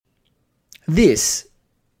This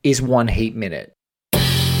is One Heat Minute.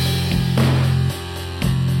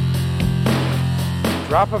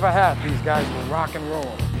 Drop of a hat, these guys will rock and roll.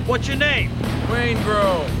 What's your name? Wayne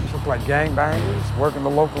Grove. Look like gangbangers, working the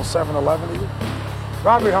local 7-Eleven here.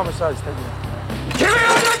 Robbery, homicides, take it. Give me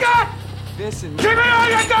all you got! Listen, Give me all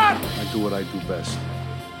you got! I do what I do best.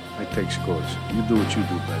 I take scores. You do what you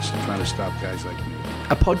do best. Trying to stop guys like me.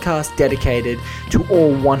 A podcast dedicated to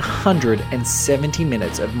all 170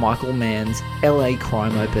 minutes of Michael Mann's LA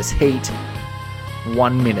crime opus Heat,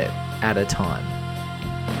 1 minute at a time.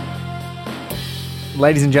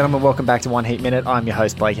 Ladies and gentlemen, welcome back to One Heat Minute. I'm your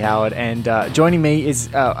host, Blake Howard, and joining me is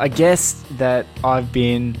a guest that I've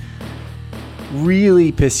been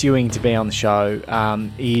really pursuing to be on the show.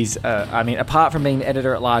 He's, apart from being the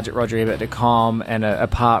editor-at-large at RogerEbert.com and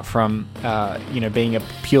apart from, being a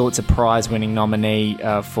Pulitzer Prize-winning nominee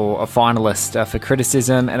for a finalist for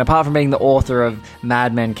criticism, and apart from being the author of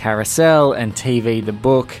Mad Men Carousel and TV The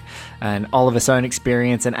Book and Oliver Stone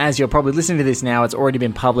Experience, and as you're probably listening to this now, it's already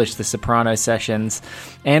been published, The Soprano Sessions,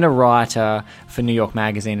 and a writer for New York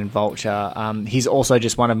Magazine and Vulture. He's also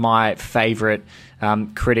just one of my favorite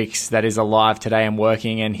critics that is alive today and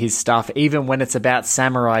working, and his stuff, even when it's about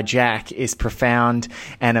Samurai Jack, is profound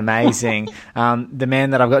and amazing. The man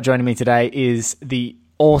that I've got joining me today is the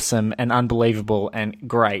awesome and unbelievable and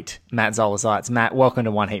great Matt Zoller-Seitz. Matt, welcome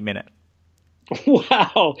to One Heat Minute.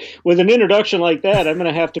 Wow. With an introduction like that, I'm going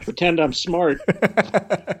to have to pretend I'm smart.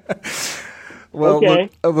 Well, okay.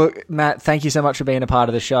 look, Matt, thank you so much for being a part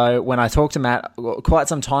of the show. When I talked to Matt quite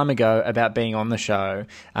some time ago about being on the show,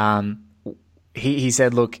 he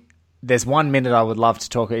said, look, there's 1 minute I would love to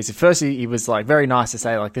talk. He was like very nice to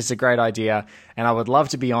say, like, this is a great idea, and I would love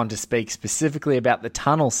to be on to speak specifically about the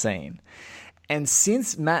tunnel scene. And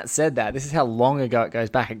since Matt said that, this is how long ago it goes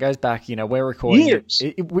back. It goes back, we're recording. Years.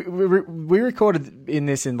 We recorded in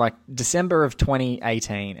this in like December of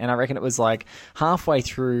 2018. And I reckon it was like halfway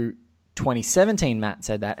through 2017, Matt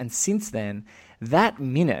said that. And since then, that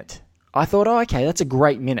minute, I thought, oh, okay, that's a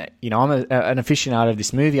great minute. I'm an aficionado of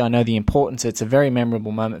this movie. I know the importance. It's a very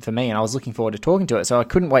memorable moment for me. And I was looking forward to talking to it. So I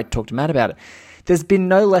couldn't wait to talk to Matt about it. There's been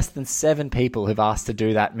no less than 7 people who've asked to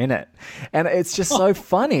do that minute. And it's just so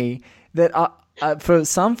funny that for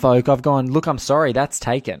some folk, I've gone, look, I'm sorry, that's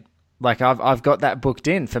taken. Like, I've got that booked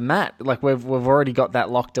in for Matt. Like, we've already got that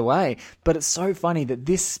locked away. But it's so funny that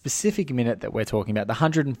this specific minute that we're talking about, the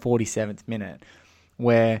 147th minute,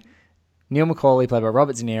 where Neil McCauley, played by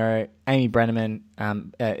Robert De Niro, Amy Brenneman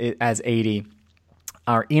as Edie,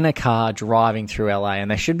 are in a car driving through LA, and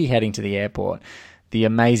they should be heading to the airport. The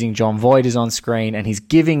amazing John Voight is on screen, and he's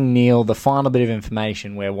giving Neil the final bit of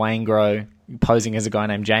information where Wayne Grove, posing as a guy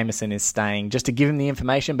named Jameson, is staying, just to give him the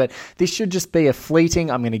information. But this should just be a fleeting,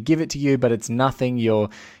 I'm going to give it to you, but it's nothing, you're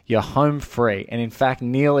home free. And in fact,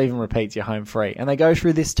 Neil even repeats, you're home free. And they go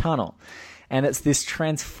through this tunnel. And it's this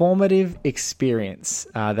transformative experience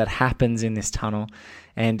that happens in this tunnel.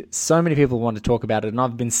 And so many people want to talk about it. And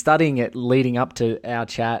I've been studying it leading up to our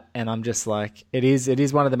chat. And I'm just like, it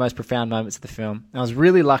is one of the most profound moments of the film. I was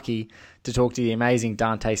really lucky to talk to the amazing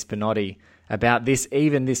Dante Spinotti about this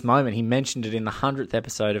moment. He mentioned it in the 100th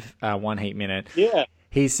episode of One Heat Minute. Yeah.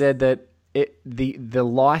 He said that the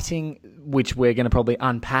lighting, which we're going to probably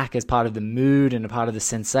unpack as part of the mood and a part of the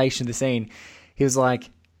sensation of the scene, he was like,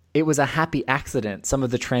 it was a happy accident, some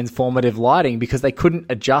of the transformative lighting, because they couldn't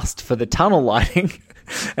adjust for the tunnel lighting.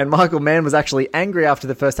 And Michael Mann was actually angry after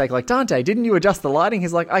the first take, like, Dante, didn't you adjust the lighting?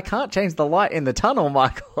 He's like, I can't change the light in the tunnel,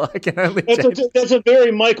 Michael. I can only change... That's a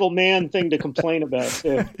very Michael Mann thing to complain about,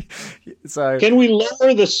 too. So, can we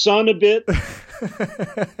lower the sun a bit?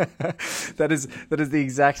 That is the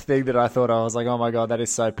exact thing that I thought. I was like, oh my God, that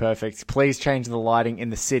is so perfect. Please change the lighting in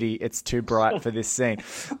the city. It's too bright for this scene.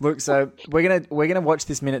 Look, so we're gonna watch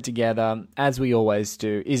this minute together, as we always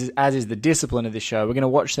do, as is the discipline of this show. We're gonna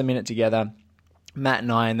watch the minute together, Matt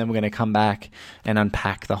and I, and then we're going to come back and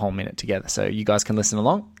unpack the whole minute together. So you guys can listen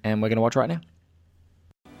along, and we're going to watch right now.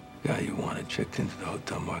 Guy you wanted checked into the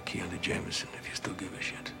hotel marquee under Jameson, if you still give a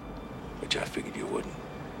shit. Which I figured you wouldn't.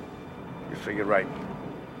 You figure right.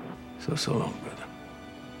 So long, brother.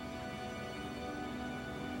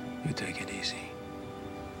 You take it easy.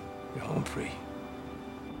 You're home free.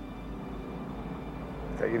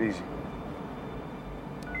 Take it easy.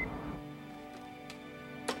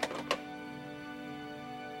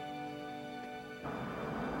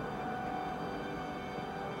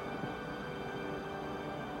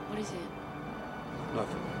 What is it?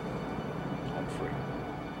 Nothing. Home free.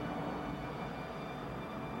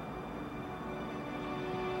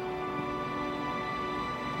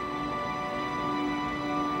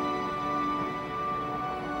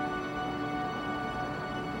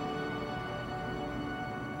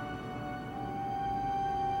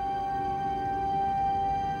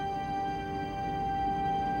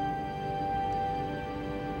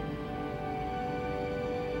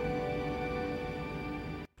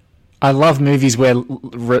 I love movies where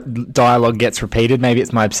dialogue gets repeated. Maybe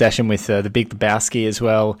it's my obsession with The Big Lebowski as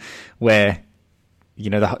well, where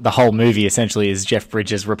the whole movie essentially is Jeff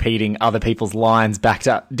Bridges repeating other people's lines back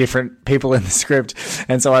to different people in the script.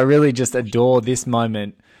 And so I really just adore this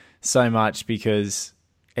moment so much because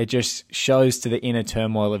it just shows to the inner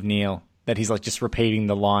turmoil of Neil that he's like just repeating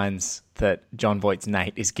the lines that John Voight's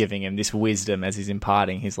Nate is giving him, this wisdom as he's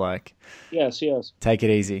imparting. He's like, yes. Take it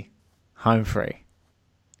easy. Home free.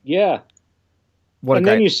 Yeah.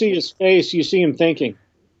 Then you see his face, you see him thinking.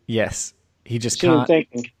 Yes. He just can't.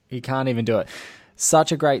 He can't even do it.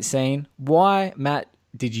 Such a great scene. Why, Matt,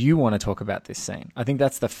 did you want to talk about this scene? I think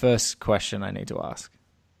that's the first question I need to ask.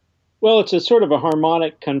 Well, it's a sort of a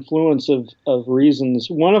harmonic confluence of reasons.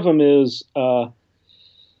 One of them is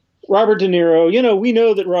Robert De Niro. We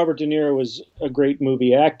know that Robert De Niro is a great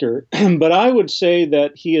movie actor, but I would say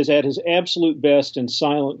that he is at his absolute best in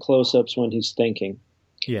silent close-ups when he's thinking.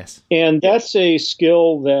 Yes. And that's a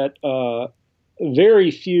skill that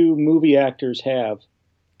very few movie actors have,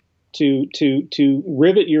 to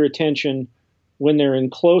rivet your attention when they're in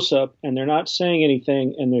close-up and they're not saying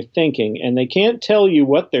anything and they're thinking, and they can't tell you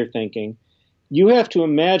what they're thinking. You have to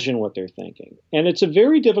imagine what they're thinking. And it's a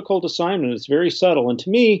very difficult assignment. It's very subtle. And to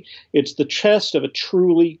me, it's the test of a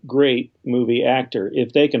truly great movie actor,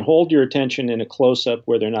 if they can hold your attention in a close-up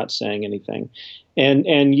where they're not saying anything. And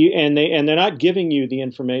they're not giving you the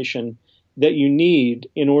information that you need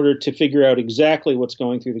in order to figure out exactly what's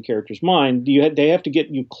going through the character's mind. They have to get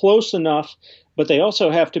you close enough, but they also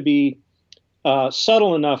have to be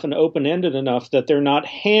subtle enough and open-ended enough that they're not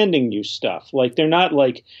handing you stuff. Like they don't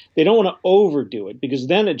want to overdo it, because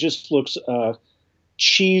then it just looks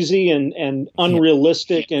cheesy and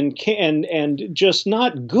unrealistic and just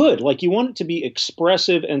not good. Like you want it to be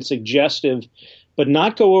expressive and suggestive, but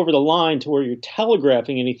not go over the line to where you're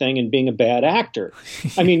telegraphing anything and being a bad actor.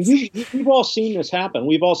 I mean, we've all seen this happen.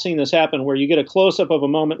 We've all seen this happen where you get a close-up of a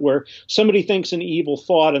moment where somebody thinks an evil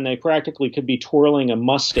thought and they practically could be twirling a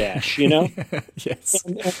mustache, Yes.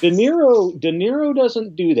 And De Niro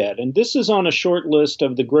doesn't do that. And this is on a short list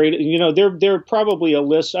of the great, there probably a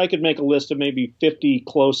list. I could make a list of maybe 50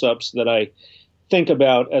 close-ups that I think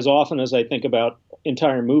about as often as I think about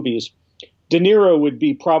entire movies. De Niro would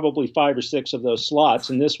be probably 5 or 6 of those slots,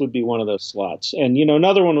 and this would be one of those slots. And,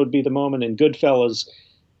 another one would be the moment in Goodfellas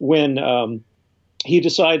when he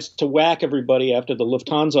decides to whack everybody after the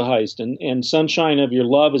Lufthansa heist, and Sunshine of Your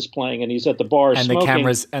Love is playing, and he's at the bar and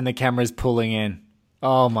smoking. The camera's pulling in.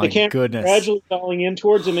 Oh, my goodness. Gradually falling in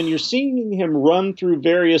towards him, and you're seeing him run through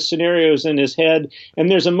various scenarios in his head.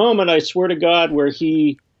 And there's a moment, I swear to God, where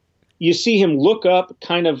you see him look up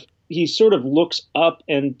he sort of looks up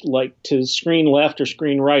and like to screen left or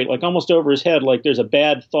screen right, like almost over his head, like there's a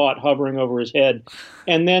bad thought hovering over his head.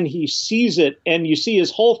 And then he sees it and you see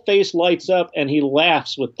his whole face lights up and he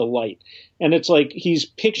laughs with delight. And it's like he's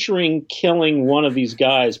picturing killing one of these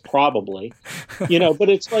guys, probably, but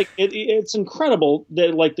it's like it's incredible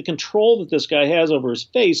that like the control that this guy has over his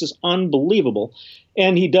face is unbelievable.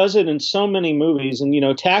 And he does it in so many movies. And,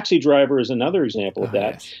 Taxi Driver is another example of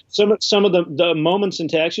that. Yes. Some of the moments in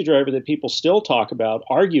Taxi Driver that people still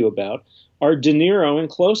argue about, are De Niro in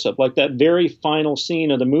close-up, like that very final scene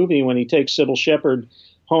of the movie when he takes Sybil Shepherd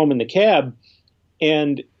home in the cab.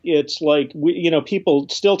 And it's like, people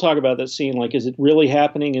still talk about that scene. Like, is it really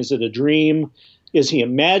happening? Is it a dream? Is he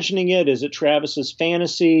imagining it? Is it Travis's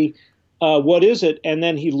fantasy? What is it? And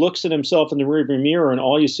then he looks at himself in the rearview mirror and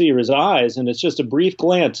all you see are his eyes. And it's just a brief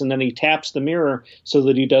glance. And then he taps the mirror so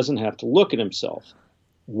that he doesn't have to look at himself.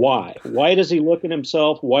 Why? Why does he look at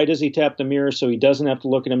himself? Why does he tap the mirror so he doesn't have to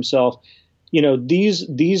look at himself?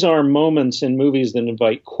 These are moments in movies that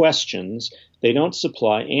invite questions. They don't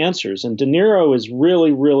supply answers. And De Niro is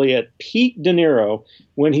really, really at peak De Niro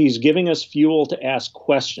when he's giving us fuel to ask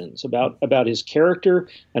questions about his character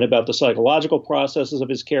and about the psychological processes of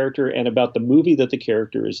his character and about the movie that the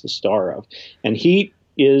character is the star of. And Heat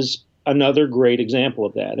is another great example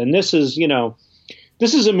of that. And this is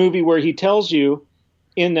a movie where he tells you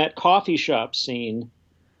in that coffee shop scene,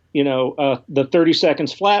 the 30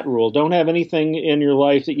 seconds flat rule. Don't have anything in your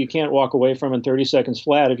life that you can't walk away from in 30 seconds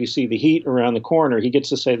flat. If you see the heat around the corner, he gets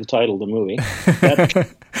to say the title of the movie.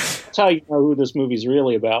 That's how you know who this movie's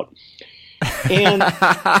really about. And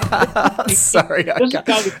sorry, this is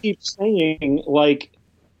how he keeps saying, like,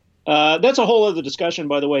 that's a whole other discussion,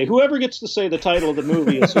 by the way. Whoever gets to say the title of the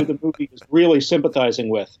movie is who the movie is really sympathizing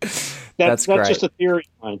with. That's just a theory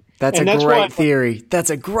of mine. That's a great theory. That's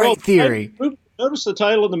a great theory. Notice the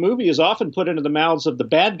title of the movie is often put into the mouths of the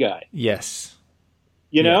bad guy. Yes.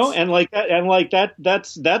 You know, and like that,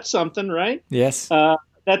 that's something, right? Yes.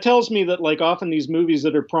 that tells me that like often these movies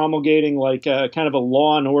that are promulgating like kind of a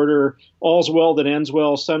Law and Order, all's well that ends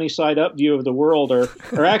well, sunny side up view of the world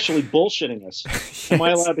are actually bullshitting us. Yes. Am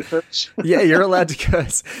I allowed to curse? Yeah, you're allowed to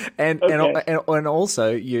curse. And Okay. and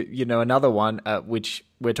also you know another one which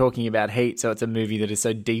we're talking about Heat, so it's a movie that is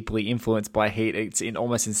so deeply influenced by Heat, it's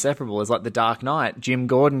almost inseparable. It's like The Dark Knight. Jim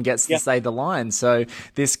Gordon gets to say the line. So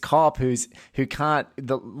this cop who can't,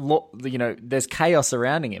 there's chaos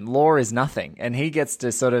surrounding him. Law is nothing, and he gets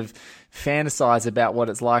to sort of fantasize about what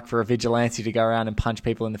it's like for a vigilante to go around and punch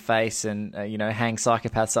people in the face and hang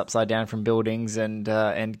psychopaths upside down from buildings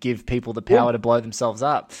and give people the power to blow themselves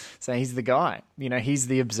up. So he's the guy. He's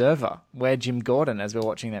the observer. We're Jim Gordon as we're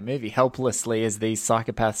watching that movie, helplessly as these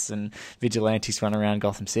psychopaths and vigilantes run around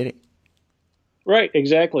Gotham City. Right,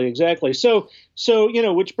 exactly. So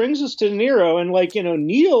which brings us to De Niro, and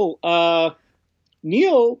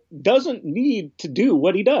Neil doesn't need to do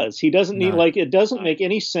what he does. He doesn't need, it doesn't make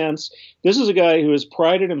any sense. This is a guy who has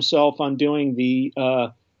prided himself on doing the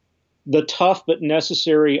tough but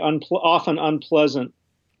necessary, often unpleasant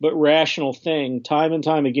but rational thing time and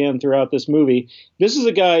time again throughout this movie. This is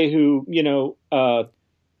a guy who, he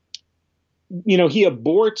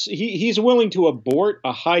aborts, he's willing to abort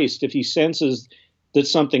a heist if he senses that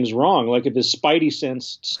something's wrong. Like if his spidey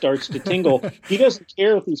sense starts to tingle, he doesn't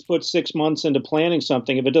care if he's put 6 months into planning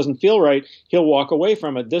something. If it doesn't feel right, he'll walk away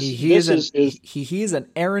from it. He hears an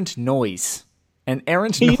errant noise, and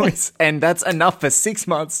that's enough for 6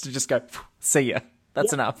 months to just go, see ya.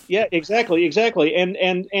 That's enough. Yeah, exactly. And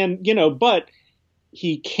but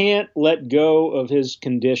he can't let go of his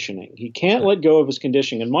conditioning.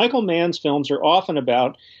 And Michael Mann's films are often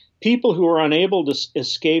about people who are unable to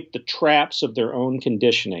escape the traps of their own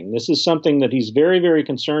conditioning. This is something that he's very, very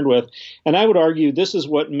concerned with. And I would argue this is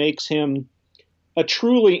what makes him a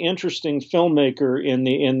truly interesting filmmaker in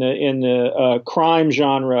the crime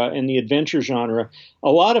genre and the adventure genre.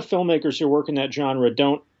 A lot of filmmakers who work in that genre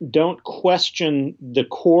don't question the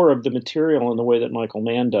core of the material in the way that Michael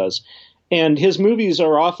Mann does. And his movies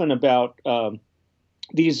are often about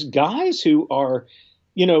these guys who are,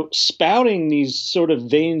 spouting these sort of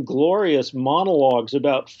vainglorious monologues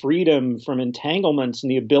about freedom from entanglements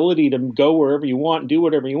and the ability to go wherever you want and do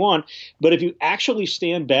whatever you want. But if you actually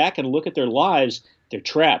stand back and look at their lives, they're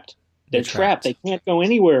trapped. They're trapped. They can't go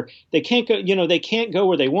anywhere. They can't go, they can't go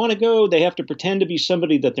where they want to go. They have to pretend to be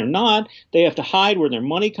somebody that they're not. They have to hide where their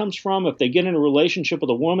money comes from. If they get in a relationship with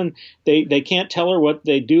a woman, they can't tell her what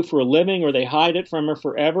they do for a living, or they hide it from her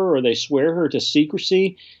forever, or they swear her to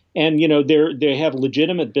secrecy. And they have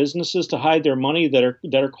legitimate businesses to hide their money that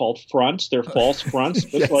are called fronts. They're false fronts,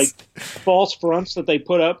 just like false fronts that they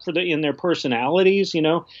put up in their personalities.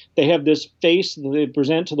 They have this face that they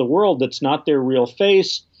present to the world that's not their real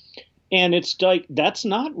face, and it's like that's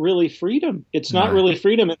not really freedom. It's not really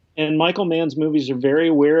freedom. And Michael Mann's movies are very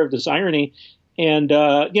aware of this irony. And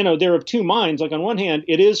they're of two minds. Like on one hand,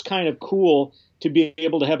 it is kind of cool to be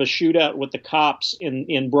able to have a shootout with the cops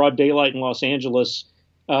in broad daylight in Los Angeles.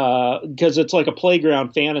 Because it's like a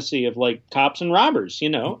playground fantasy of like cops and robbers,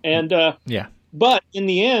 and But in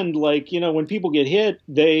the end, when people get hit,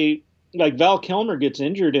 Val Kilmer gets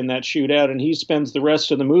injured in that shootout, and he spends the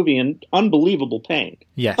rest of the movie in unbelievable pain.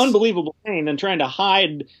 Yes, unbelievable pain, and trying to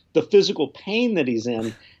hide the physical pain that he's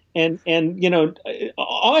in. And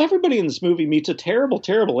everybody in this movie meets a terrible,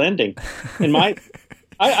 terrible ending.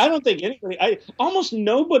 I don't think anybody. Almost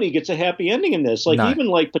nobody gets a happy ending in this. Even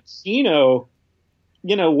like Pacino.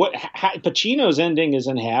 Pacino's ending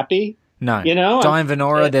isn't happy. No. Diane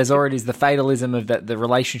Venora, there's already the fatalism of that the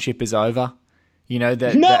relationship is over.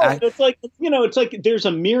 It's like there's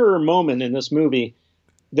a mirror moment in this movie,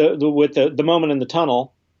 with the moment in the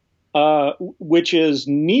tunnel, which is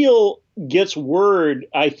Neil gets word.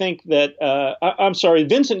 I think that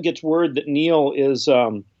Vincent gets word that Neil is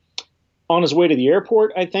on his way to the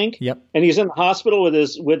airport, I think. Yep. And he's in the hospital with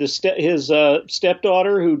his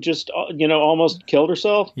stepdaughter who just almost killed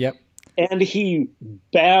herself. Yep. And he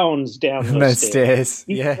bounds down those stairs.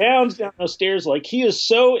 He bounds down those stairs like he is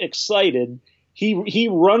so excited. He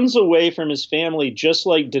runs away from his family, just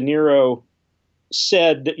like De Niro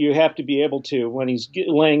said that you have to be able to when he's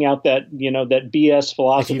laying out that that BS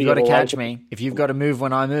philosophy. If you've got to catch me, if you've got to move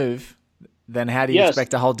when I move, then how do you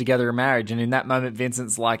expect to hold together a marriage? And in that moment,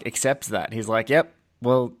 Vincent's accepts that. He's like, yep,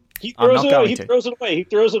 well, I'm not going to. He throws it away. He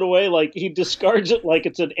throws it away like he discards it like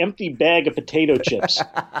it's an empty bag of potato chips.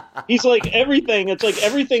 He's like everything. It's like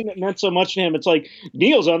everything that meant so much to him. It's like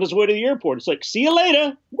Neil's on his way to the airport. It's like, see you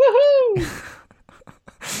later. Woohoo!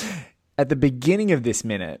 At the beginning of this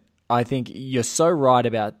minute, I think you're so right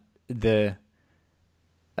about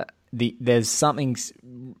there's something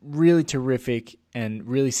really terrific and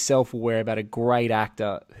really self-aware about a great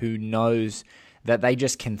actor who knows that they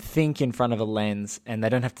just can think in front of a lens and they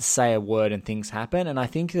don't have to say a word and things happen. And I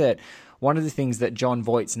think that one of the things that Jon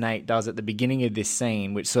Voight's Nate does at the beginning of this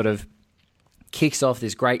scene, which sort of kicks off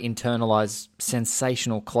this great internalized,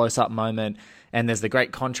 sensational close-up moment, and there's the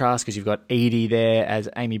great contrast because you've got Edie there as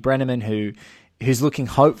Amy Brenneman, who's looking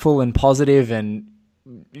hopeful and positive and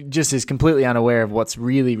just is completely unaware of what's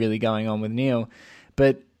really, really going on with Neil.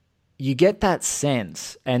 But you get that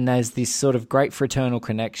sense, and there's this sort of great fraternal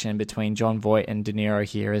connection between Jon Voight and De Niro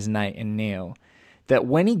here as Nate and Neil, that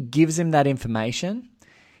when he gives him that information,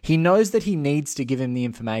 he knows that he needs to give him the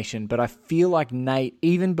information, but I feel like Nate,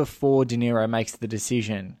 even before De Niro makes the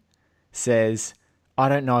decision, says, I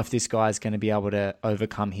don't know if this guy's going to be able to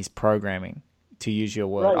overcome his programming, to use your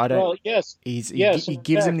word. Right. I don't. Well, yes. He in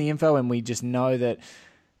gives him fact, the info, and we just know that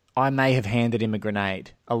I may have handed him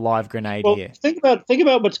a live grenade well, here. think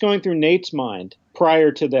about what's going through Nate's mind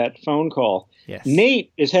prior to that phone call. Yes.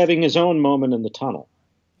 Nate is having his own moment in the tunnel.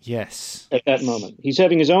 Yes. At that moment, he's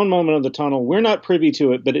having his own moment in the tunnel. We're not privy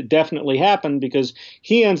to it, but it definitely happened because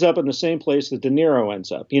he ends up in the same place that De Niro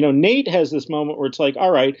ends up. You know, Nate has this moment where it's like, all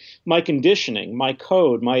right, my conditioning, my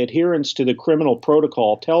code, my adherence to the criminal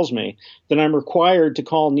protocol tells me that I'm required to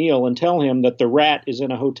call Neil and tell him that the rat is in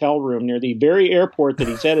a hotel room near the very airport that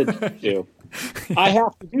he's headed to. I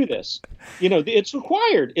have to do this. You know, it's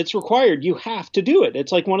required. It's required. You have to do it.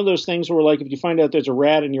 It's like one of those things where, like, if you find out there's a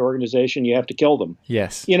rat in your organization, you have to kill them.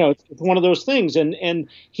 Yes. You know, it's one of those things. And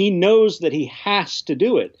he knows that he has to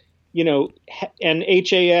do it. You know, and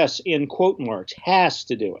HAS in quote marks has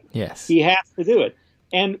to do it. Yes. He has to do it.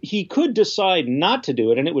 And he could decide not to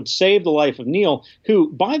do it, and it would save the life of Neil,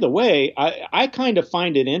 who, by the way, I kind of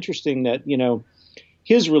find it interesting that, you know,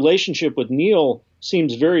 his relationship with Neil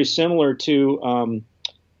seems very similar to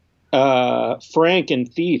Frank in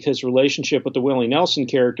Thief, his relationship with the Willie Nelson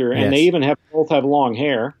character, and Yes. they even both have long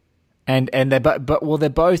hair. And they're they're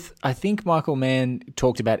both. I think Michael Mann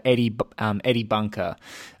talked about Eddie Bunker,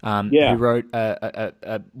 who wrote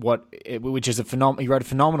which is he wrote a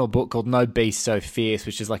phenomenal book called No Beast So Fierce,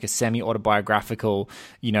 which is like a semi-autobiographical,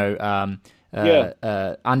 you know.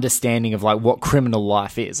 Understanding of like what criminal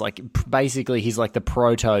life is. Like basically he's like the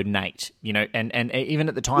proto Nate, you know, and even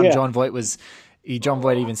at the time Jon Voight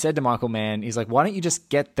even said to Michael Mann, he's like, why don't you just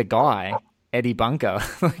get the guy, Eddie Bunker,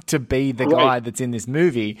 to be the guy that's in this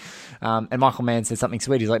movie? And Michael Mann said something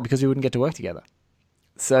sweet. He's like, because we wouldn't get to work together.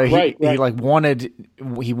 So he wanted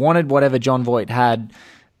whatever Jon Voight had,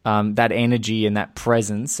 that energy and that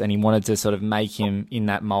presence, and he wanted to sort of make him in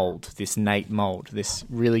that mold, this Nate mold, this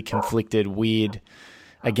really conflicted, weird,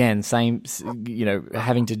 again, same, you know,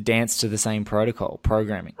 having to dance to the same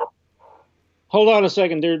programming. Hold on a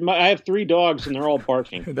second. I have 3 dogs, and they're all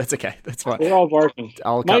barking. That's okay. That's fine. They're all barking.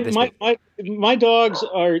 I'll cut this bit. My dogs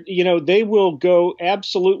are, you know, they will go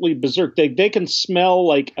absolutely berserk. They can smell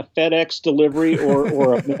like a FedEx delivery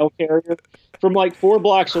or a mail carrier from like 4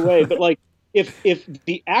 blocks away. But like, if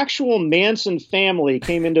the actual Manson family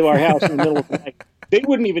came into our house in the middle of the night, they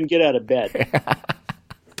wouldn't even get out of bed.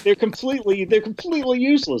 They're completely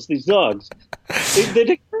useless. These dogs,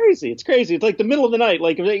 they're crazy. It's crazy. It's like the middle of the night.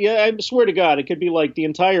 Like, I swear to God, it could be like the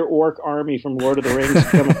entire orc army from Lord of the Rings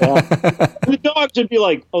coming down. The dogs would be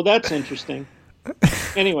like, "Oh, that's interesting."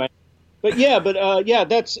 Anyway,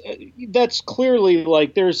 that's clearly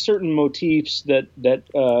like there's certain motifs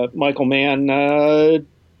that Michael Mann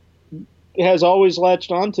has always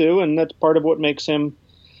latched onto, and that's part of what makes him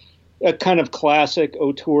a kind of classic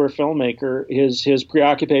auteur filmmaker. His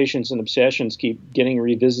preoccupations and obsessions keep getting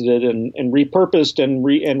revisited and repurposed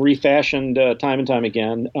and refashioned time and time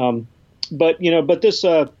again. But this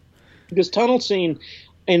tunnel scene,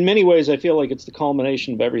 in many ways, I feel like it's the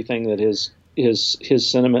culmination of everything that his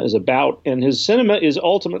cinema is about, and his cinema is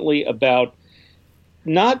ultimately about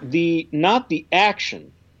not the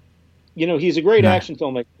action. You know, he's a great action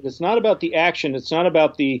filmmaker, but it's not about the action. It's not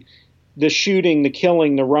about the shooting, the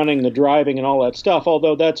killing, the running, the driving, and all that stuff,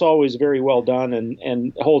 although that's always very well done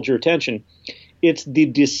and holds your attention. It's the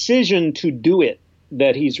decision to do it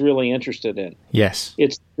that he's really interested in. Yes.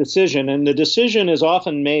 It's decision, and the decision is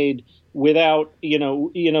often made without,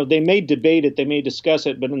 they may debate it, they may discuss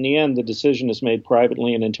it, but in the end, the decision is made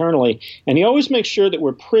privately and internally. And he always makes sure that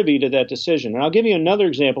we're privy to that decision. And I'll give you another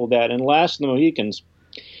example of that in Last of the Mohicans,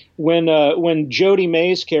 when Jodie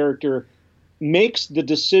May's character makes the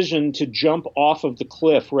decision to jump off of the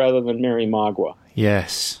cliff rather than marry Magua.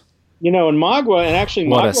 Yes. You know, and Magua, and actually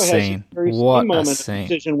What Magua a scene. has a very What same moment a of scene.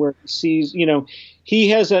 decision where he sees, he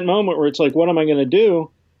has that moment where it's like, what am I going to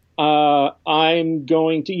do? I'm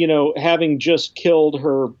going to, having just killed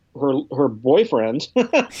her her boyfriend,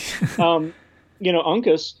 Uncas,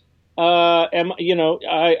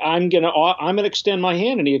 I'm gonna extend my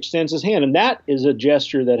hand, and he extends his hand, and that is a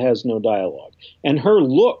gesture that has no dialogue. And her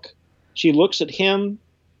look, she looks at him,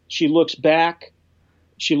 she looks back,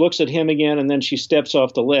 she looks at him again, and then she steps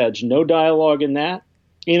off the ledge. No dialogue in that.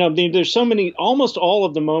 There's so many. Almost all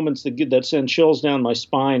of the moments that send chills down my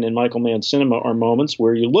spine in Michael Mann cinema are moments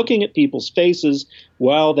where you're looking at people's faces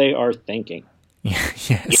while they are thinking.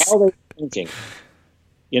 Yes. While they're thinking.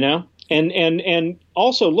 And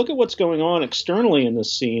also look at what's going on externally in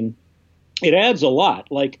this scene. It adds a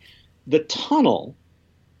lot. Like the tunnel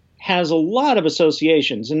has a lot of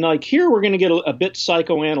associations, and like here we're going to get a bit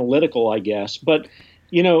psychoanalytical, I guess. But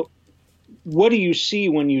what do you see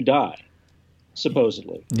when you die?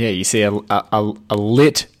 Supposedly, yeah, you see a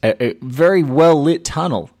very well lit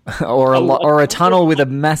tunnel, or a tunnel with a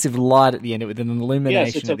massive light at the end, with an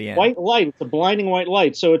illumination at the end. Yes, it's a white light. It's a blinding white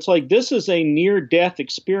light. So it's like this is a near-death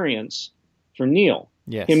experience for Neil.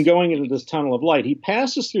 Yes, him going into this tunnel of light. He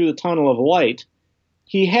passes through the tunnel of light.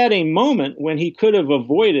 He had a moment when he could have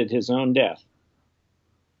avoided his own death.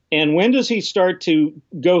 And when does he start to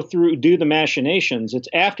do the machinations? It's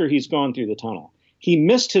after he's gone through the tunnel. He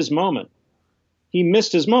missed his moment.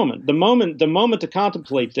 The moment to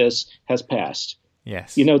contemplate this has passed.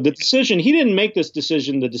 Yes. The decision, he didn't make this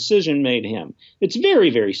decision. The decision made him. It's very,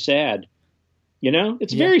 very sad.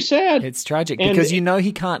 It's very sad. It's tragic because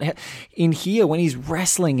he can't. In here, when he's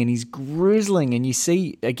wrestling and he's grizzling, and you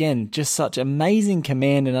see again just such amazing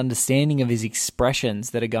command and understanding of his expressions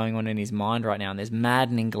that are going on in his mind right now, and there's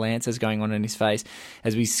maddening glances going on in his face.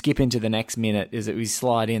 As we skip into the next minute, is that we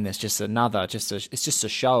slide in. There's just it's just a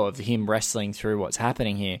show of him wrestling through what's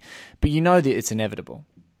happening here, but that it's inevitable,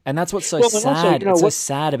 and that's what's so sad. It's so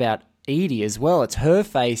sad about Edie as well. It's her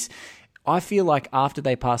face. I feel like after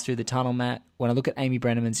they pass through the tunnel, Matt, when I look at Amy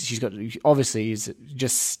Brenneman's, she's got obviously is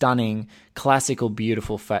just stunning, classically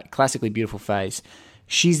beautiful face.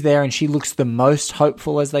 She's there and she looks the most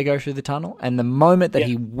hopeful as they go through the tunnel. And the moment that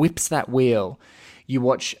he whips that wheel, you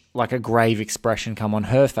watch like a grave expression come on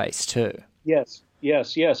her face too. Yes.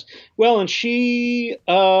 Well, and she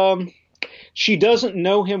doesn't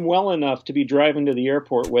know him well enough to be driving to the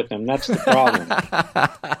airport with him. That's the problem.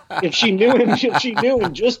 If she knew him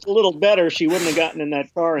just a little better, she wouldn't have gotten in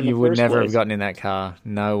that car in the first place. You would never have gotten in that car.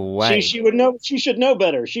 No way. She would know. She should know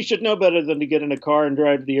better. She should know better than to get in a car and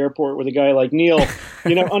drive to the airport with a guy like Neil.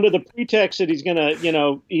 Under the pretext that he's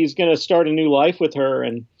gonna start a new life with her.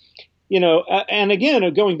 And and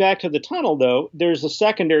again, going back to the tunnel, though, there's a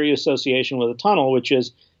secondary association with the tunnel, which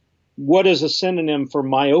is what is a synonym for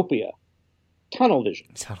myopia? Tunnel vision.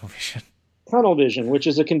 Tunnel vision, which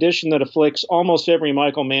is a condition that afflicts almost every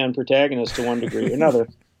Michael Mann protagonist to one degree or another.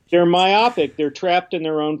 They're myopic. They're trapped in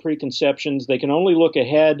their own preconceptions. They can only look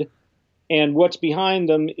ahead, and what's behind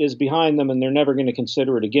them is behind them, and they're never going to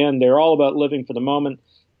consider it again. They're all about living for the moment.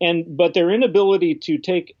 But their inability to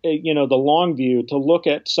take, the long view, to look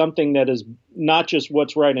at something that is not just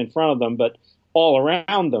what's right in front of them, but all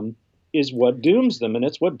around them, is what dooms them, and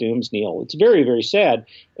it's what dooms Neil. It's very, very sad.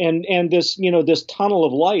 And this, this tunnel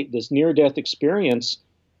of light, this near-death experience,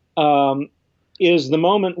 is the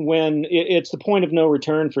moment when it's the point of no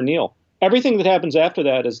return for Neil. Everything that happens after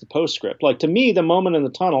that is the postscript. Like, to me, the moment in the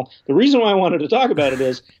tunnel, the reason why I wanted to talk about it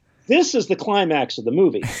is this is the climax of the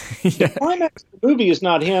movie. The climax of the movie is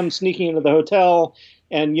not him sneaking into the hotel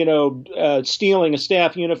and, stealing a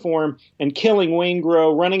staff uniform and killing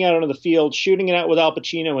Waingro, running out onto the field, shooting it out with Al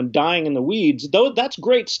Pacino and dying in the weeds. Though that's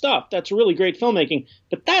great stuff. That's really great filmmaking.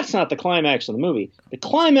 But that's not the climax of the movie. The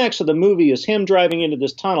climax of the movie is him driving into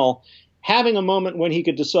this tunnel, having a moment when he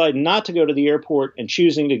could decide not to go to the airport and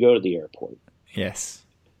choosing to go to the airport. Yes,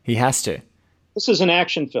 he has to. This is an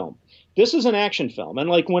action film. And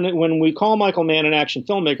like when we call Michael Mann an action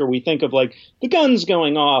filmmaker, we think of like the guns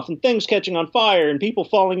going off and things catching on fire and people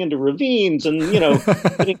falling into ravines and,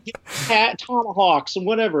 getting tomahawks and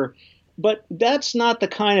whatever. But that's not the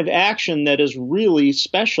kind of action that is really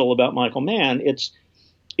special about Michael Mann. It's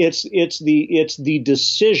the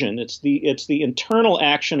decision. It's the internal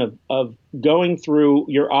action of going through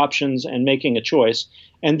your options and making a choice.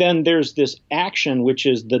 And then there's this action, which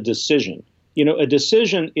is the decision. A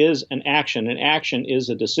decision is an action is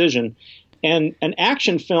a decision. And an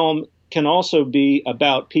action film can also be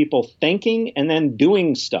about people thinking and then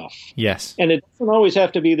doing stuff. Yes. And it doesn't always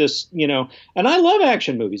have to be this, and I love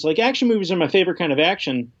action movies. Like, action movies are my favorite kind of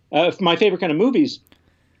action, my favorite kind of movies.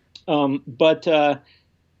 But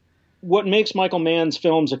what makes Michael Mann's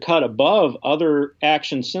films a cut above other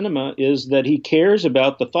action cinema is that he cares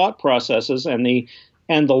about the thought processes and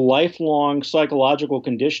and the lifelong psychological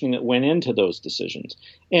conditioning that went into those decisions.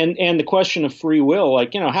 And the question of free will,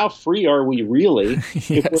 like, how free are we really?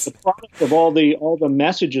 Yes. If we're the product of all the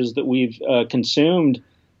messages that we've consumed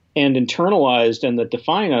and internalized and that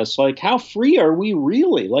define us, like, how free are we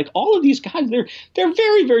really? Like, all of these guys, they're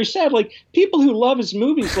very, very sad. Like, people who love his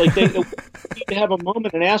movies, like, they need to have a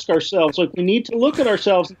moment and ask ourselves, like, we need to look at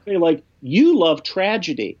ourselves and say, like, you love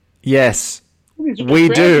tragedy. Yes. We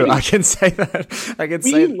do. I can say that.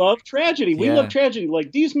 We love tragedy. We love tragedy.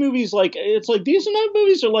 Like, these movies, like, it's like these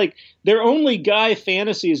movies are like, they're only guy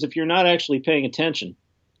fantasies if you're not actually paying attention.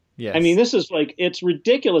 Yes. I mean, this is like, it's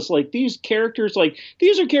ridiculous. Like, these characters, like,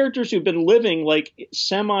 these are characters who've been living like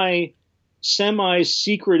semi-secretive,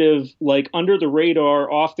 like, under the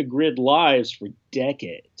radar, off the grid lives for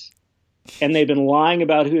decades. And they've been lying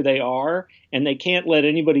about who they are, and they can't let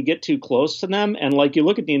anybody get too close to them. And, like, you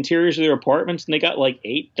look at the interiors of their apartments, and they got like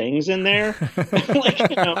 8 things in there.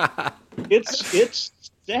 Like, it's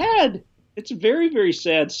sad. It's very, very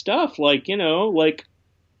sad stuff. Like, like,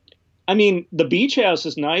 I mean, the beach house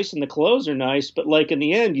is nice and the clothes are nice, but, like, in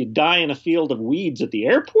the end, you die in a field of weeds at the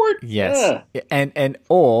airport. Yes. Ugh. And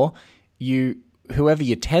or whoever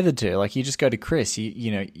you're tethered to, like, you just go to Chris.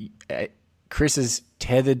 Chris is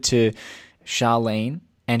tethered to Charlene,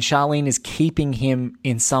 and Charlene is keeping him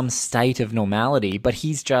in some state of normality, but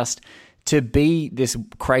he's just, to be this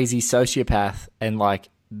crazy sociopath and, like,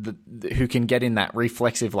 who can get in that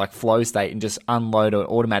reflexive, like, flow state and just unload an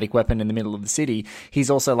automatic weapon in the middle of the city. He's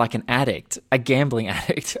also like an addict, a gambling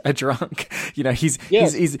addict, a drunk.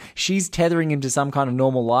 She's tethering him to some kind of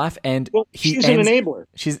normal life, and she's an enabler.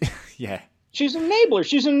 She's an enabler.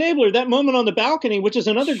 She's an enabler. That moment on the balcony, which is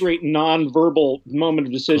another great non-verbal moment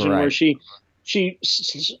of decision, right, where she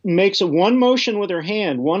makes one motion with her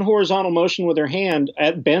hand, one horizontal motion with her hand,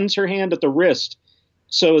 bends her hand at the wrist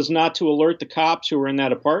so as not to alert the cops who are in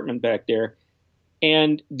that apartment back there.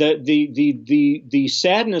 And the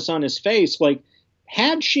sadness on his face, like,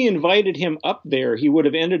 had she invited him up there, he would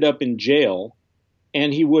have ended up in jail,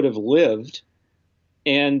 and he would have lived,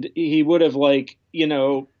 and he would have, like,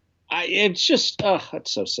 it's just,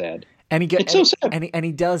 it's so sad. And it's so sad. And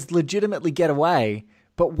he does legitimately get away,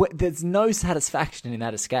 but there's no satisfaction in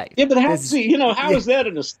that escape. Yeah, but how is that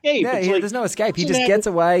an escape? No, there's no escape. He just gets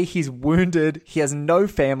away. He's wounded. He has no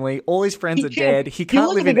family. All his friends are dead. He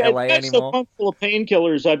can't live in LA anymore. So full of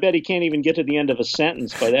painkillers, I bet he can't even get to the end of a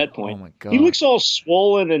sentence by that point. Oh my God. He looks all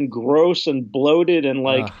swollen and gross and bloated and,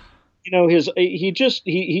 like, he's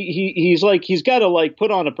like, he's got to, like,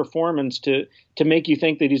 put on a performance to make you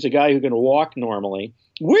think that he's a guy who can walk normally.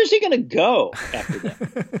 Where's he going to go after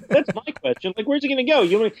that? That's my question. Like, where's he going to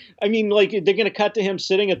go? I mean, like, they're going to cut to him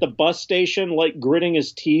sitting at the bus station, like, gritting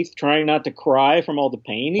his teeth, trying not to cry from all the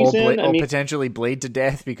pain he's in. Or potentially bleed to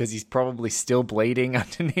death because he's probably still bleeding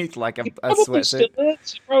underneath, like, a sweatsuit.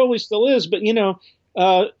 He probably still is, but,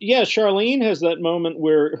 Charlene has that moment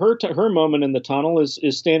where her moment in the tunnel is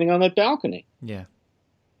standing on that balcony. Yeah.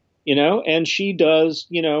 And she does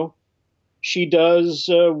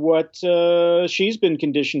what she's been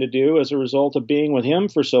conditioned to do as a result of being with him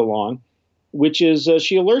for so long, which is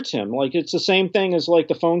she alerts him. Like, it's the same thing as, like,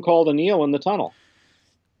 the phone call to Neil in the tunnel.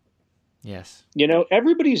 Yes.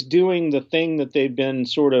 Everybody's doing the thing that they've been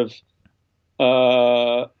sort of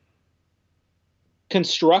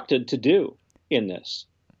constructed to do in this.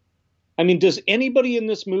 I mean, does anybody in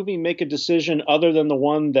this movie make a decision other than the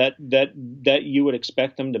one that you would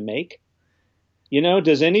expect them to make?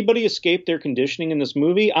 Does anybody escape their conditioning in this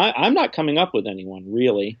movie? I'm not coming up with anyone,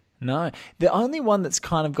 really. No. The only one that's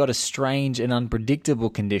kind of got a strange and unpredictable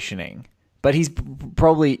conditioning, but his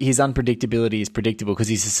unpredictability is predictable because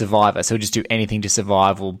he's a survivor, so he'll just do anything to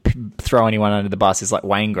survive or throw anyone under the bus, is like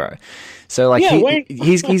Waingro. So, like,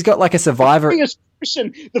 he's got, like, a survivor.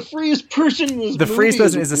 The freest person in this movie. The freest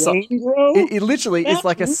person is Waingro? It literally is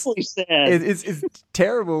like really sad. It's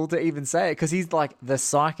terrible to even say it because he's like the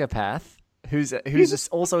psychopath who's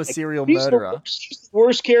also a serial murderer. He's the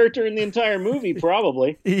worst character in the entire movie,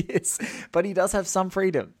 probably. He is, but he does have some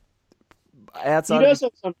freedom.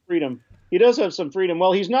 He does have some freedom.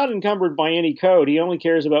 Well, he's not encumbered by any code. He only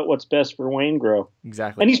cares about what's best for Waingro.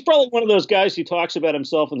 Exactly. And he's probably one of those guys who talks about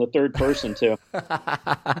himself in the third person, too.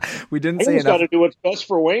 We didn't see enough. He's got to do what's best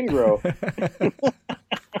for Waingro.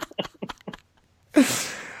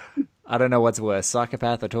 I don't know what's worse,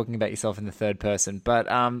 psychopath or talking about yourself in the third person, but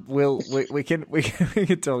we can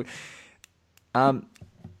talk.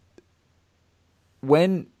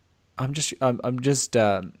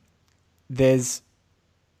 There's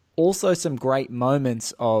also some great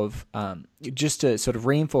moments of just to sort of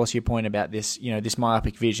reinforce your point about this, this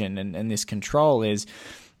myopic vision and this control is,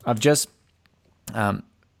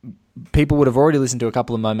 people would have already listened to a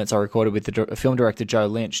couple of moments I recorded with the film director Joe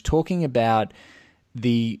Lynch talking about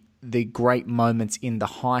the great moments in the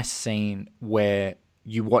heist scene where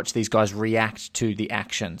you watch these guys react to the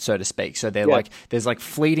action, so to speak. So they're like, there's like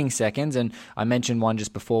fleeting seconds, and I mentioned one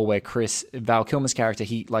just before where Val Kilmer's character,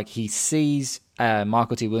 he sees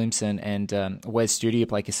Michael T. Williamson and Wes Studi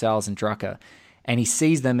play Casals and Drucker, and he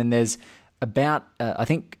sees them, and there's about I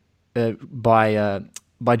think by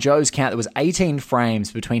Joe's count, there was 18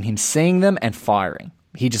 frames between him seeing them and firing.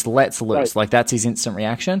 He just lets loose, like that's his instant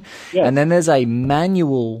reaction. Yeah. And then there's a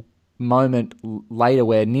manual moment later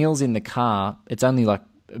where Neil's in the car. It's only like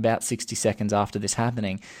about 60 seconds after this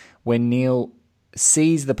happening, when Neil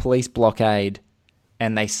sees the police blockade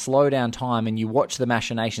and they slow down time, and you watch the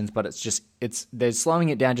machinations, but they're slowing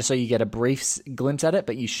it down just so you get a brief glimpse at it,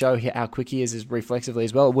 but you show how quick he is reflexively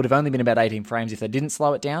as well. It would have only been about 18 frames if they didn't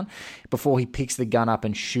slow it down before he picks the gun up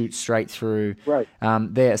and shoots straight through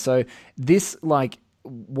there. So this, like,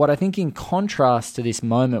 what I think in contrast to this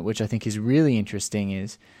moment, which I think is really interesting,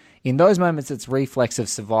 is in those moments, it's reflex of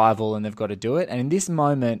survival and they've got to do it. And in this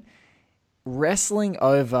moment, wrestling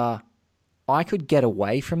over, I could get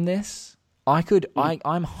away from this.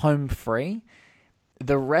 I'm home free.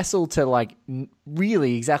 The wrestle to, like,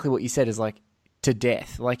 really exactly what you said is like to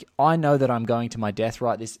death. Like, I know that I'm going to my death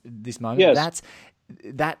right this moment. Yes.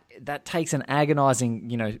 That takes an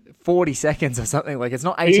agonizing, 40 seconds or something. Like, it's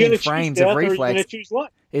not 18 frames of reflex. Or you're going to choose life.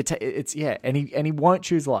 It's and he won't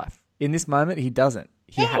choose life. In this moment, he doesn't.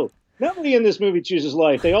 Nobody in this movie chooses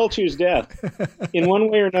life. They all choose death. In one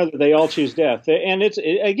way or another, they all choose death. And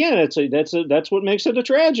that's what makes it a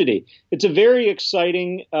tragedy. It's a very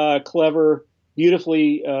exciting, clever,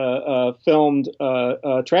 beautifully filmed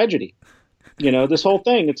tragedy. This whole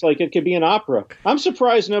thing. It's like it could be an opera. I'm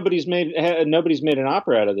surprised nobody's made an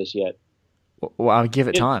opera out of this yet. Well, give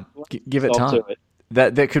it time. Give it time.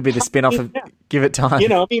 That could be the spin-off of Give It Time.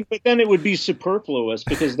 But then it would be superfluous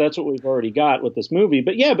because that's what we've already got with this movie.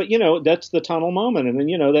 But that's the tunnel moment. And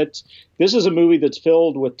this is a movie that's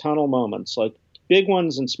filled with tunnel moments, like big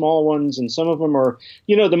ones and small ones. And some of them are,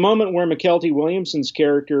 the moment where Mykelti Williamson's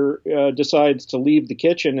character decides to leave the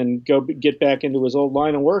kitchen and go get back into his old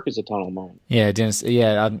line of work is a tunnel moment. Yeah, Dennis.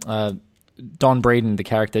 Yeah. Don Breeden, the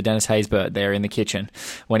character, Dennis Haysbert, there in the kitchen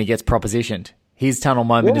when he gets propositioned. His tunnel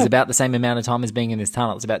moment is about the same amount of time as being in this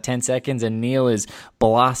tunnel. It's about 10 seconds, and Neil is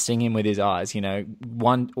blasting him with his eyes.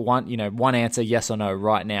 One answer, yes or no,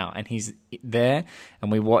 right now, and he's there,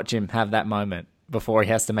 and we watch him have that moment before he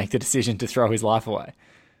has to make the decision to throw his life away.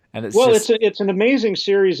 And it's an amazing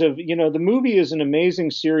series of the movie is an amazing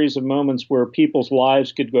series of moments where people's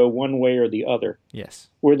lives could go one way or the other. Yes,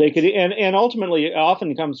 where they could, and ultimately, it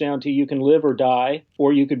often comes down to you can live or die,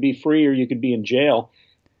 or you could be free, or you could be in jail.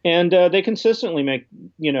 And they consistently make,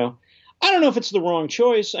 I don't know if it's the wrong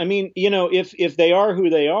choice. I mean, if they are who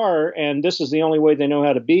they are, and this is the only way they know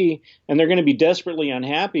how to be, and they're going to be desperately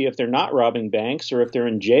unhappy if they're not robbing banks or if they're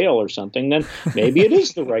in jail or something, then maybe it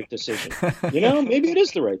is the right decision. Maybe it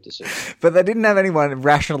is the right decision. But they didn't have anyone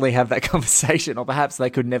rationally have that conversation, or perhaps they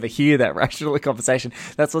could never hear that rational conversation.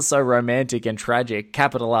 That's what's so romantic and tragic,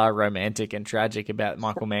 capital R romantic and tragic about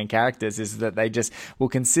Michael Mann characters, is that they just will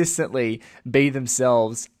consistently be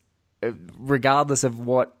themselves regardless of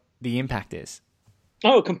what the impact is.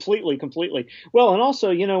 Oh, completely. Well, and also,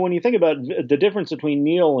 when you think about the difference between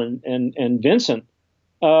Neil and Vincent,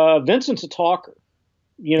 Vincent's a talker.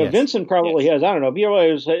 Yes. Vincent probably has, I don't know,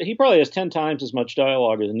 he probably has 10 times as much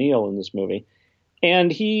dialogue as Neil in this movie.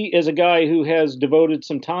 And he is a guy who has devoted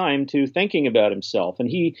some time to thinking about himself. And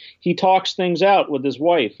he talks things out with his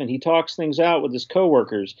wife, and he talks things out with his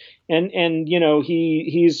coworkers. And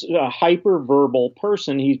he's a hyper-verbal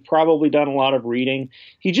person. He's probably done a lot of reading.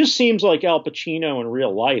 He just seems like Al Pacino in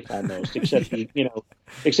real life almost, except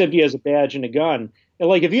except he has a badge and a gun. And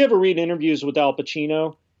like, if you ever read interviews with Al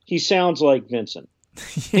Pacino, he sounds like Vincent.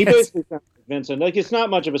 Yes. He basically sounds like Vincent. Like, it's not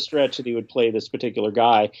much of a stretch that he would play this particular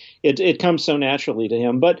guy. It comes so naturally to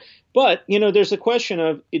him. But there's the question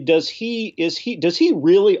of does he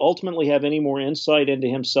really ultimately have any more insight into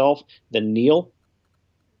himself than Neil?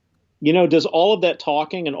 Does all of that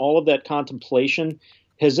talking and all of that contemplation,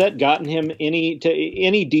 has that gotten him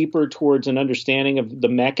any deeper towards an understanding of the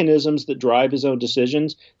mechanisms that drive his own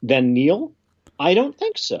decisions than Neil? I don't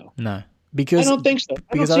think so. No. Because I don't think so.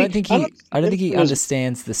 I don't think he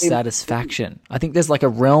understands the satisfaction. I think there's like a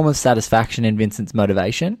realm of satisfaction in Vincent's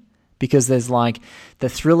motivation, because there's like the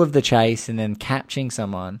thrill of the chase and then capturing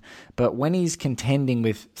someone. But when he's contending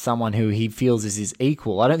with someone who he feels is his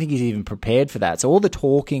equal, I don't think he's even prepared for that. So all the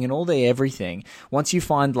talking and all the everything, once you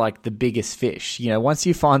find like the biggest fish, once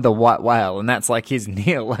you find the white whale, and that's like his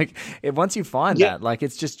Neil, like once you find that, like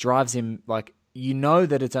it just drives him, like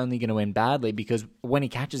that it's only going to end badly, because when he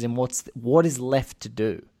catches him, what is left to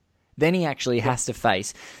do? Then he actually has to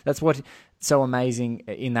face. That's what so amazing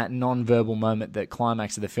in that non-verbal moment, that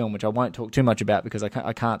climax of the film, which I won't talk too much about because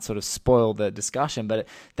I can't sort of spoil the discussion, but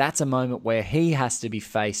that's a moment where he has to be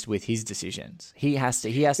faced with his decisions. He has to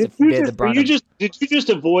bear the brunt. Did you just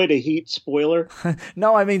avoid a Heat spoiler?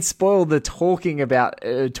 No, I mean spoil the talking about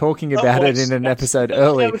it in an episode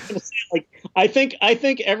early. I was going to say, I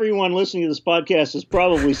think everyone listening to this podcast has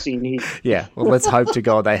probably seen Heat. Yeah, well, let's hope to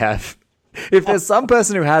God they have. If there's some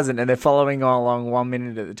person who hasn't and they're following along 1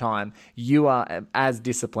 minute at a time, you are as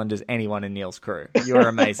disciplined as anyone in Neil's crew. You are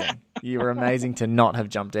amazing. You are amazing to not have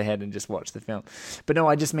jumped ahead and just watched the film. But no,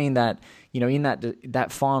 I just mean that, in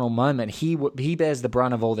that final moment, he bears the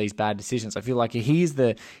brunt of all these bad decisions. I feel like he's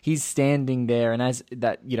standing there, and as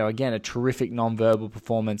that, again, a terrific non-verbal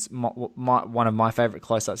performance. One of my favorite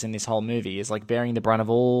close-ups in this whole movie is like bearing the brunt of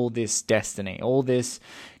all this destiny, all this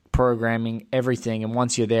programming, everything, and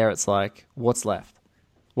once you're there, it's like, what's left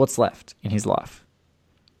in his life?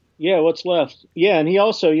 What's left? And he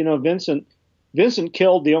also, Vincent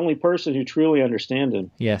killed the only person who truly understands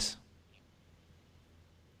him. Yes.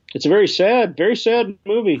 It's a very sad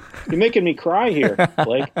movie. You're making me cry here,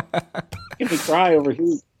 Blake. Making me cry over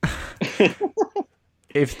Heat.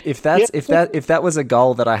 If that was a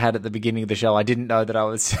goal that I had at the beginning of the show, I didn't know that I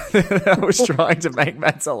was trying to make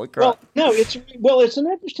Matt Zoller cry. Well, no, it's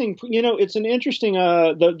an interesting.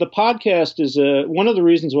 The podcast is one of the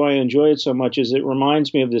reasons why I enjoy it so much is it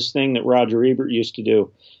reminds me of this thing that Roger Ebert used to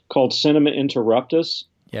do called Cinema Interruptus.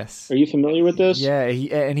 Yes. Are you familiar with this? Yeah,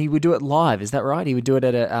 he would do it live. Is that right? He would do it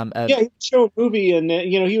at a Yeah, he'd show a movie, and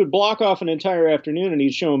he would block off an entire afternoon, and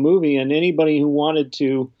he'd show a movie, and anybody who wanted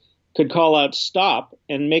to could call out stop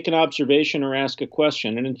and make an observation or ask a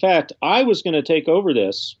question. And in fact, I was going to take over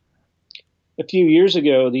this a few years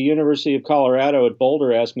ago. The University of Colorado at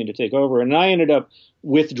Boulder asked me to take over, and I ended up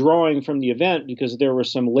withdrawing from the event because there were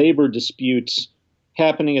some labor disputes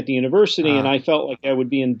happening at the university, and I felt like I would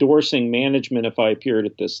be endorsing management if I appeared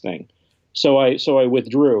at this thing. So I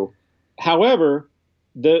withdrew. However,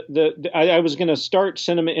 I was going to start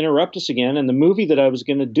Cinema Interruptus again, and the movie that I was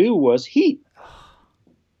going to do was Heat.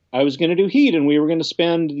 I was going to do Heat, and we were going to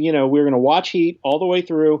spend, we were going to watch Heat all the way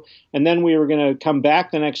through, and then we were going to come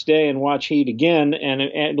back the next day and watch Heat again, and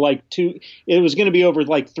it was going to be over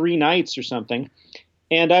like 3 nights or something,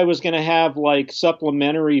 and I was going to have like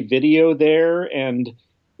supplementary video there, and I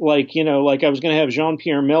was going to have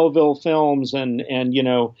Jean-Pierre Melville films and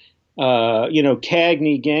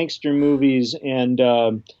Cagney gangster movies and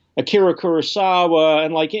Akira Kurosawa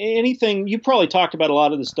and like anything. You probably talked about a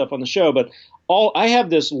lot of this stuff on the show, but I have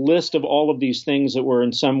this list of all of these things that were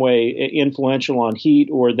in some way influential on Heat,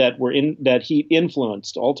 or that Heat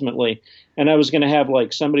influenced ultimately. And I was going to have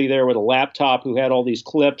like somebody there with a laptop who had all these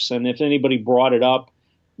clips, and if anybody brought it up,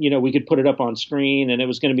 we could put it up on screen, and it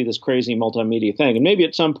was going to be this crazy multimedia thing. And maybe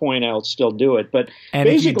at some point I'll still do it. But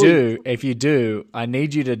if you do, I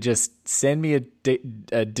need you to just send me a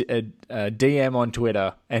DM on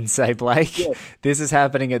Twitter and say, Blake, this is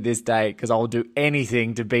happening at this date, because I'll do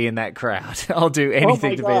anything to be in that crowd. I'll do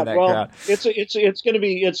anything to be in that crowd. It's going to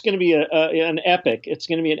be an epic. It's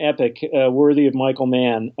going to be an epic worthy of Michael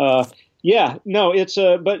Mann. Yeah, no, it's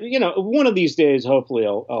but one of these days, hopefully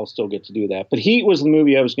I'll still get to do that. But Heat was the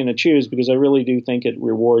movie I was going to choose because I really do think it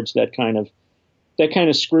rewards that kind of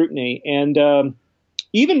scrutiny. And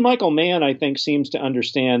even Michael Mann, I think, seems to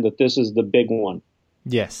understand that this is the big one.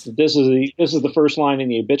 Yes, this is the first line in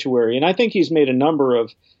the obituary, and I think he's made a number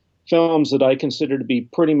of films that I consider to be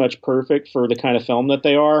pretty much perfect for the kind of film that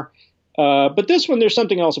they are. But this one, there's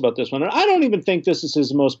something else about this one, and I don't even think this is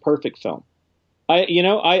his most perfect film.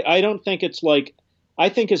 I don't think it's like, I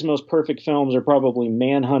think his most perfect films are probably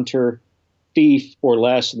Manhunter, Thief, or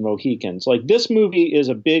Last of the Mohicans. Like, this movie is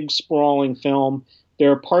a big, sprawling film.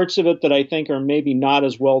 There are parts of it that I think are maybe not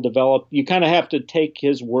as well developed. You kind of have to take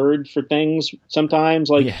his word for things sometimes.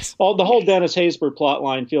 Like, yes. The whole Dennis Haysbert plot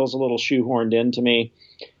line feels a little shoehorned in to me.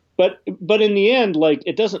 But in the end, like,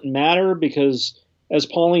 it doesn't matter because, as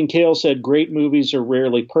Pauline Kael said, great movies are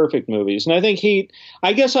rarely perfect movies. And I think Heat,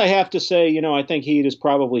 I guess I have to say, I think Heat is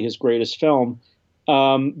probably his greatest film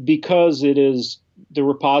because it is the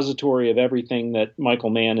repository of everything that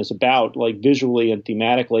Michael Mann is about, like visually and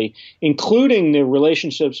thematically, including the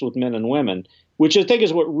relationships with men and women, which I think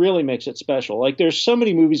is what really makes it special. Like there's so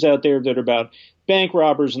many movies out there that are about bank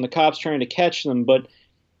robbers and the cops trying to catch them, but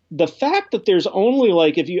the fact that there's only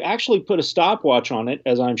like, if you actually put a stopwatch on it,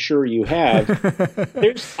 as I'm sure you have,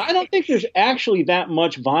 I don't think there's actually that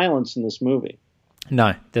much violence in this movie.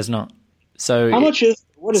 No, there's not. So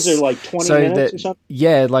what is there, like 20 minutes or something?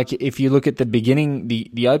 Yeah, like if you look at the beginning,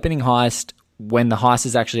 the opening heist, when the heist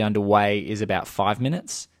is actually underway, is about 5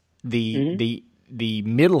 minutes. The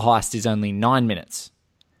middle heist is only 9 minutes.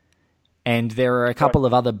 And there are a couple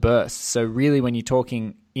of other bursts. So really, when you're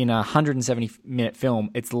talking in a 170-minute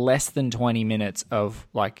film, it's less than 20 minutes of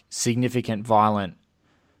like significant violent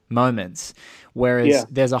moments. Whereas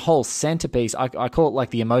there's a whole centerpiece. I call it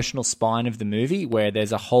like the emotional spine of the movie, where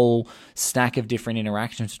there's a whole stack of different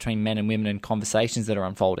interactions between men and women and conversations that are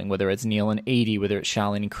unfolding, whether it's Neil and Edie, whether it's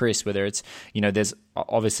Charlene and Chris, whether it's, there's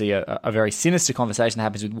obviously a very sinister conversation that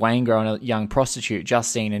happens with Waingro and a young prostitute,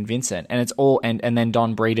 Justine and Vincent, and it's all, and then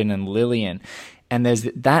Don Breeden and Lillian. And there's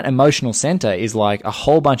that emotional center is like a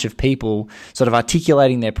whole bunch of people sort of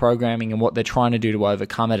articulating their programming and what they're trying to do to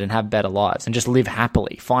overcome it and have better lives and just live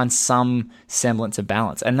happily, find some semblance of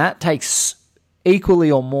balance. And that takes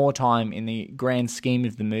equally or more time in the grand scheme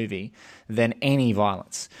of the movie than any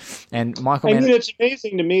violence. And Michael Mann, it's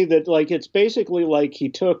amazing to me that like it's basically like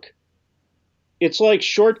it's like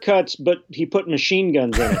Shortcuts, but he put machine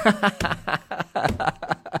guns in it.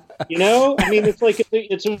 I mean, it's like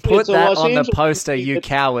it's put that Los on Angeles the poster, you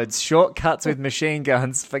cowards. Shortcuts with machine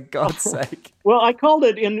guns, for God's sake. Well, I called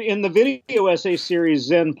it in the video essay series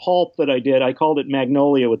Zen Pulp that I did. I called it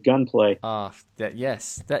Magnolia with gunplay.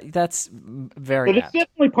 That's very. But it's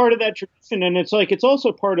definitely part of that tradition, and it's like it's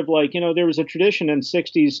also part of like there was a tradition in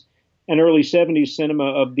 '60s and early '70s cinema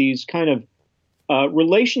of these kind of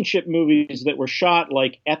relationship movies that were shot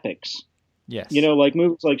like epics. Yes. Like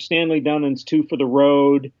movies like Stanley Donen's Two for the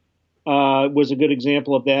Road was a good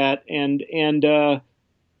example of that. And there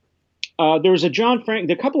was a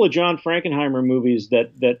couple of John Frankenheimer movies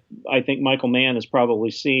that I think Michael Mann has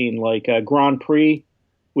probably seen, like Grand Prix,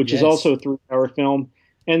 which is also a 3-hour film.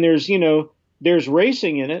 And there's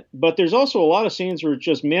racing in it, but there's also a lot of scenes where it's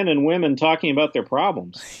just men and women talking about their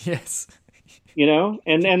problems. Yes.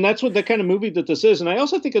 And that's what the kind of movie that this is. And I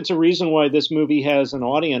also think it's a reason why this movie has an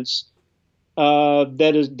audience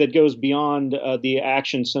that goes beyond the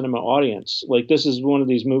action cinema audience. Like this is one of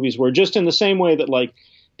these movies where, just in the same way that like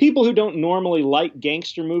people who don't normally like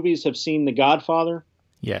gangster movies have seen The Godfather.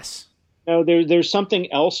 Yes. There's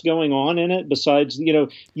something else going on in it besides,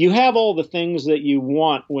 you have all the things that you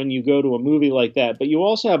want when you go to a movie like that, but you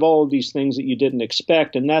also have all of these things that you didn't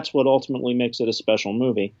expect, and that's what ultimately makes it a special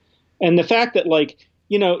movie. And the fact that like,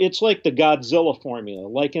 it's like the Godzilla formula.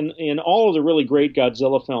 Like in all of the really great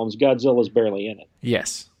Godzilla films, Godzilla's barely in it.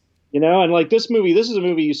 Yes. And like this is a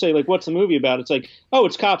movie you say, like, what's the movie about? It's like, oh,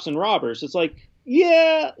 it's cops and robbers. It's like,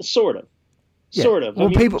 yeah, sort of. Yeah. Sort of. Well, I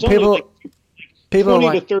mean, people 20 like, to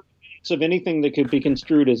 30 minutes of anything that could be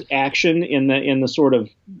construed as action in the sort of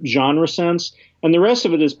genre sense. And the rest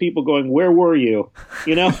of it is people going, where were you?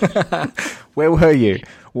 Where were you?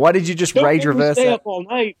 Why did you just rage reverse stay that? up all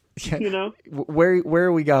night? Where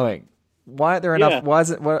are we going? Why aren't there enough? Yeah. Why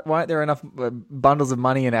aren't there enough bundles of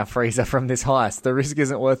money in our freezer from this heist? The risk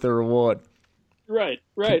isn't worth the reward. Right.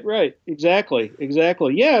 Exactly.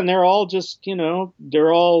 Yeah, and they're all just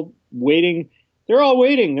they're all waiting. They're all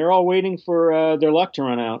waiting for their luck to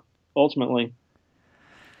run out. Ultimately.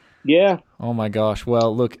 Yeah. Oh my gosh.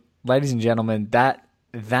 Well, look, ladies and gentlemen, that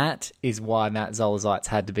is why Matt Zolazites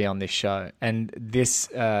had to be on this show. And this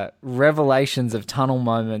revelations of tunnel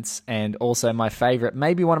moments, and also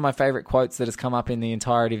maybe one of my favorite quotes that has come up in the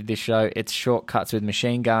entirety of this show. It's Shortcuts with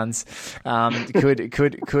machine guns. I mean,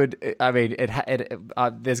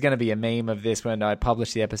 there's going to be a meme of this when I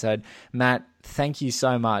publish the episode. Matt, thank you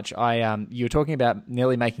so much. You were talking about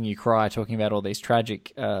nearly making you cry, talking about all these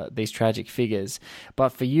tragic figures, but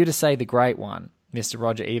for you to say the great one, Mr.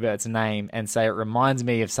 Roger Ebert's name, and say it reminds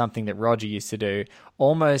me of something that Roger used to do,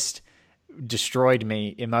 almost destroyed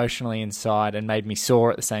me emotionally inside and made me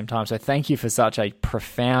sore at the same time. So thank you for such a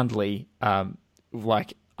profoundly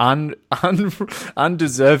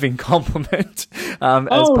undeserving compliment.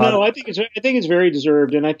 I think it's very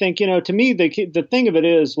deserved, and I think to me the thing of it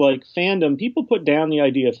is like fandom. People put down the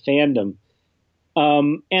idea of fandom.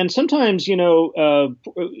 And sometimes,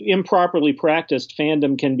 improperly practiced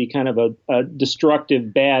fandom can be kind of a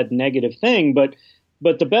destructive, bad, negative thing. But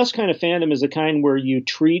the best kind of fandom is the kind where you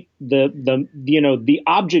treat the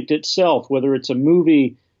object itself, whether it's a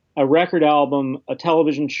movie, a record album, a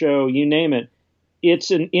television show, you name it,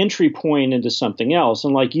 it's an entry point into something else.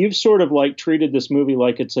 And like you've sort of like treated this movie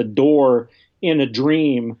like it's a door in a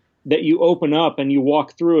dream that you open up and you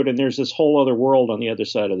walk through it and there's this whole other world on the other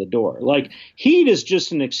side of the door. Like, heat is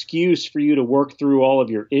just an excuse for you to work through all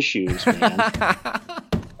of your issues, man.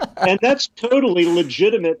 And that's totally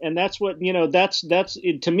legitimate. And that's what, you know, that's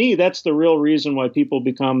to me, that's the real reason why people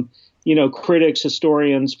become, you know, critics,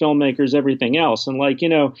 historians, filmmakers, everything else. And like, you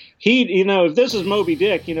know, Heat, you know, if this is Moby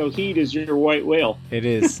Dick, you know, Heat is your white whale. It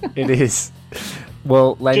is. It is.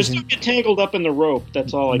 Well, ladies, just don't get tangled up in the rope.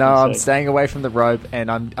 That's all I can say. No, I'm staying away from the rope,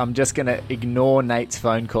 and I'm just gonna ignore Nate's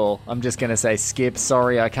phone call. I'm just gonna say, Skip,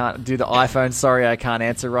 sorry, I can't do the iPhone. Sorry, I can't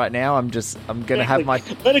answer right now. I'm gonna have my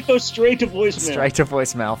let it go straight to voicemail. Straight to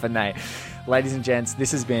voicemail for Nate. Ladies and gents,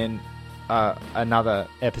 this has been another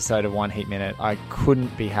episode of One Heat Minute. I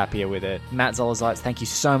couldn't be happier with it. Matt Zolazites, thank you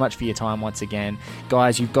so much for your time once again.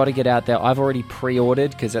 Guys, you've got to get out there. I've already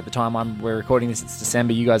pre-ordered, because at the time we're recording this, it's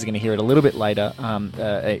December. You guys are going to hear it a little bit later,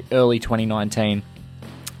 early 2019.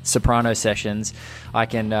 Soprano Sessions. I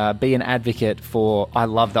can be an advocate for, I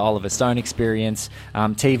love the Oliver Stone Experience,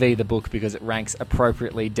 TV, the book, because it ranks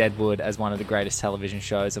appropriately Deadwood as one of the greatest television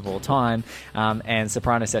shows of all time, and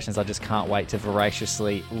Soprano Sessions, I just can't wait to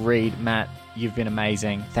voraciously read. Matt, you've been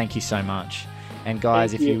amazing. Thank you so much. And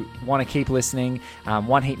guys, if you want to keep listening,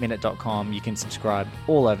 oneheatminute.com, you can subscribe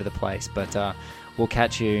all over the place, but we'll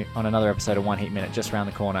catch you on another episode of One Heat Minute just around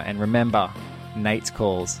the corner. And remember, Nate's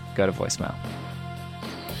calls go to voicemail.